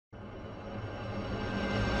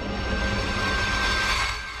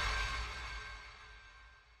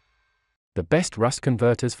The best rust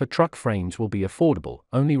converters for truck frames will be affordable,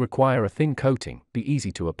 only require a thin coating, be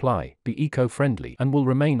easy to apply, be eco-friendly, and will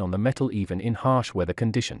remain on the metal even in harsh weather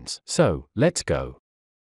conditions. So, let's go.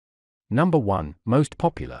 Number 1, most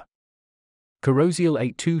popular.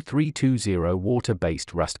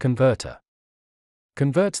 Corroseal-Water-Based Rust Converter.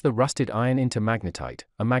 Converts the rusted iron into magnetite,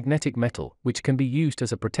 a magnetic metal which can be used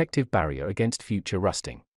as a protective barrier against future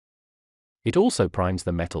rusting. It also primes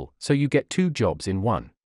the metal, so you get 2 jobs in one.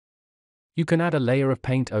 You can add a layer of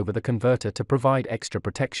paint over the converter to provide extra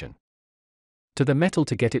protection to the metal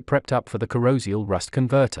to get it prepped up for the corroseal rust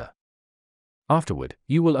converter. Afterward,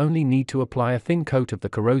 you will only need to apply a thin coat of the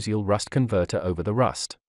corroseal rust converter over the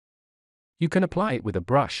rust. You can apply it with a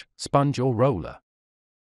brush, sponge or roller.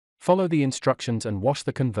 Follow the instructions and wash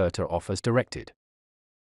the converter off as directed.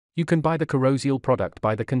 You can buy the Corroseal product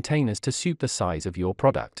by the containers to suit the size of your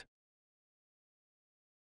product.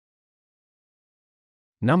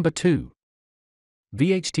 Number 2.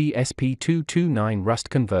 VHT SP229 Rust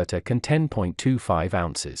Converter can 10.25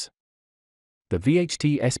 ounces. The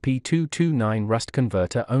VHT SP229 Rust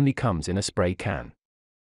Converter only comes in a spray can.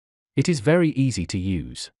 It is very easy to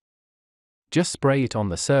use. Just spray it on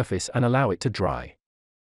the surface and allow it to dry.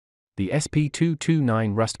 The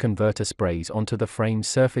SP229 Rust Converter sprays onto the frame's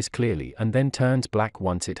surface clearly and then turns black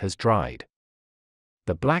once it has dried.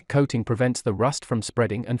 The black coating prevents the rust from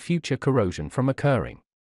spreading and future corrosion from occurring.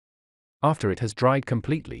 After it has dried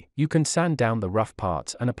completely, you can sand down the rough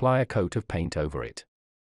parts and apply a coat of paint over it.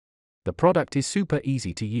 The product is super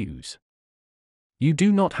easy to use. You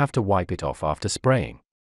do not have to wipe it off after spraying.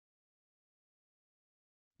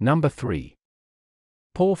 Number 3.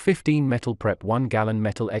 POR 15 Metal Prep 1 Gallon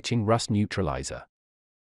Metal Etching Rust Neutralizer.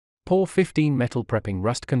 POR 15 Metal Prepping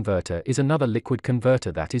Rust Converter is another liquid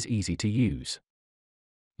converter that is easy to use.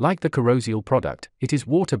 Like the Corroseal product, it is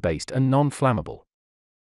water-based and non-flammable.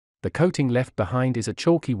 The coating left behind is a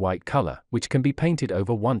chalky white color, which can be painted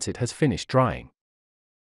over once it has finished drying.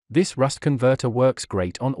 This rust converter works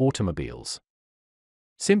great on automobiles.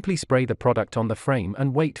 Simply spray the product on the frame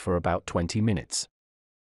and wait for about 20 minutes.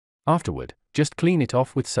 Afterward, just clean it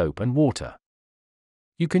off with soap and water.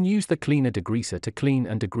 You can use the cleaner degreaser to clean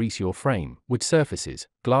and degrease your frame, wood surfaces,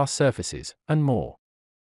 glass surfaces, and more.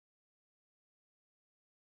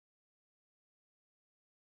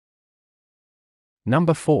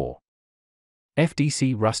 Number 4.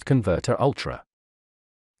 FDC Rust Converter Ultra.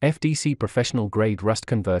 FDC Professional Grade Rust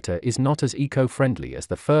Converter is not as eco-friendly as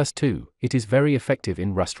the first two. It is very effective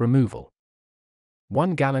in rust removal.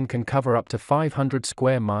 1 gallon can cover up to 500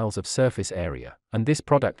 square miles of surface area, and this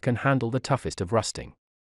product can handle the toughest of rusting.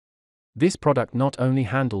 This product not only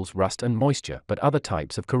handles rust and moisture but other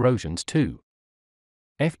types of corrosions too.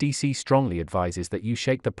 FDC strongly advises that you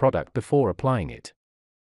shake the product before applying it.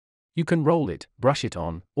 You can roll it, brush it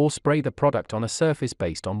on, or spray the product on a surface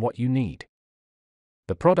based on what you need.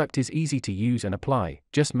 The product is easy to use and apply,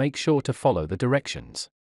 just make sure to follow the directions.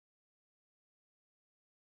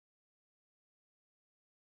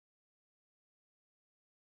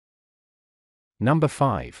 Number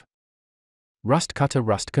 5. Rust Kutter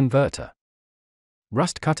Rust Converter.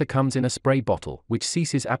 Rust Kutter comes in a spray bottle which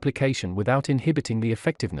ceases application without inhibiting the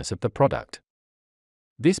effectiveness of the product.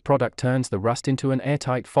 This product turns the rust into an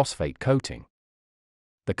airtight phosphate coating.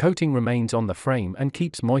 The coating remains on the frame and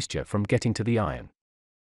keeps moisture from getting to the iron.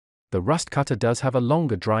 The Rust Kutter does have a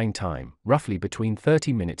longer drying time, roughly between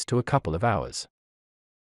 30 minutes to a couple of hours.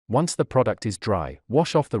 Once the product is dry,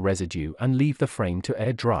 wash off the residue and leave the frame to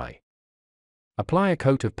air dry. Apply a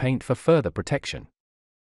coat of paint for further protection.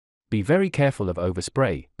 Be very careful of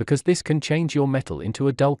overspray, because this can change your metal into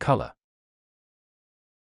a dull color.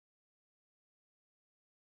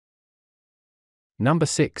 Number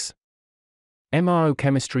 6. MRO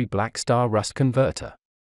Chemistry Black Star Rust Converter.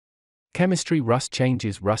 Chemistry rust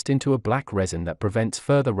changes rust into a black resin that prevents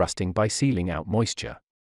further rusting by sealing out moisture.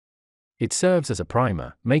 It serves as a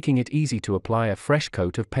primer, making it easy to apply a fresh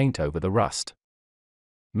coat of paint over the rust.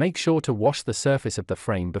 Make sure to wash the surface of the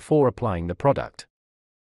frame before applying the product.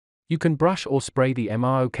 You can brush or spray the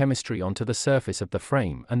MRO chemistry onto the surface of the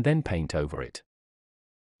frame and then paint over it.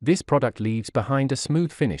 This product leaves behind a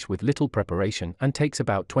smooth finish with little preparation and takes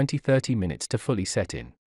about 20-30 minutes to fully set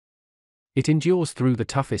in. It endures through the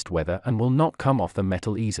toughest weather and will not come off the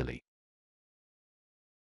metal easily.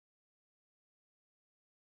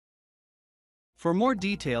 For more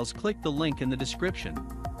details, click the link in the description.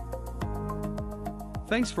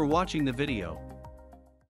 Thanks for watching the video.